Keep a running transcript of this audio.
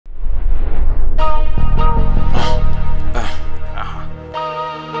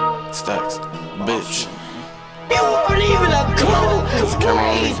bitch. It wasn't even a clue.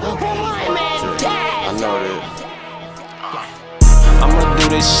 Please, for my man Dad. I know that. I'ma do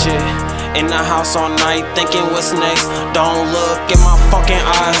this shit in the house all night, thinking what's next. Don't look in my fucking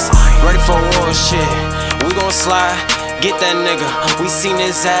eyes. Ready for war shit. We gon' slide. Get that nigga, we seen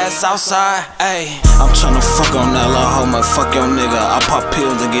his ass outside, ayy. I'm tryna fuck on that little hoe, man, fuck your nigga. I pop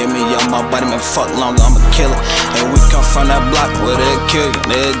pills to get me young, my body, man, fuck longer, I'm a killer. And we come from that block where they'll kill you,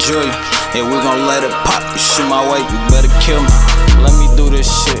 they'll drill you. And we gon' let it pop, you shoot my way, you better kill me. Let me do this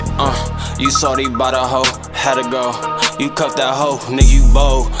shit, you salty by the hoe, had to go. You cuff that hoe, nigga, you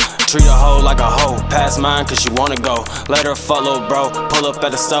bold. Treat a hoe like a hoe, pass mine cause she wanna go. Let her fuck little bro, pull up at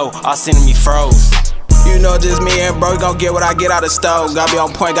the stove, I seen him, he froze. You know just me and bro, you gon' get what I get out the stove. Gotta be on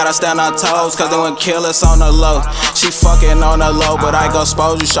point, gotta stand on toes, cause they wouldn't kill us on the low. She fucking on the low, but I ain't gon'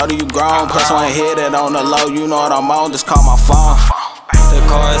 expose you, shorty you grown. Plus one hit it on the low, you know what I'm on, just call my phone. The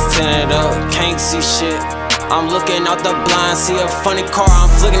car is tinted up, can't see shit. I'm looking out the blind, see a funny car,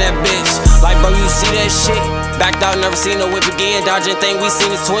 I'm flicking that bitch. Like bro, you see that shit? Backed out, never seen no whip again. Dodging thing, we seen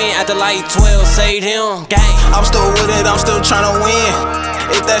his twin. After like 12, saved him, gang. I'm still with it, I'm still tryna win.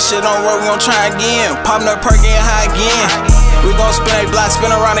 If that shit don't work, we gon' try again. Poppin' up perk, getting high again. We gon' spin a block, spin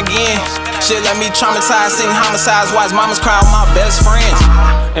around again. Shit let me traumatize, seen homicides, watch mamas cry with my best friends.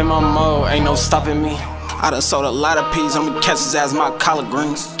 In my mode, ain't no stopping me. I done sold a lot of peas, I'ma catch his ass my collard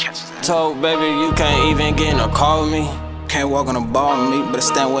greens. Told baby you can't even get in a car with me. Can't walk on the ball with me, but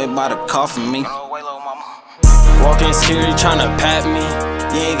stand way by the car for me. Walking scary, tryna pat me.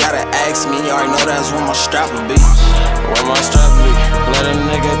 You ain't gotta ask me, you already know that's where my strap will be. Where my strap be? Let a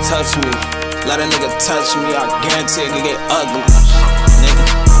nigga touch me. Let a nigga touch me, I guarantee it could get ugly,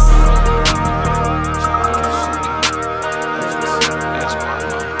 nigga.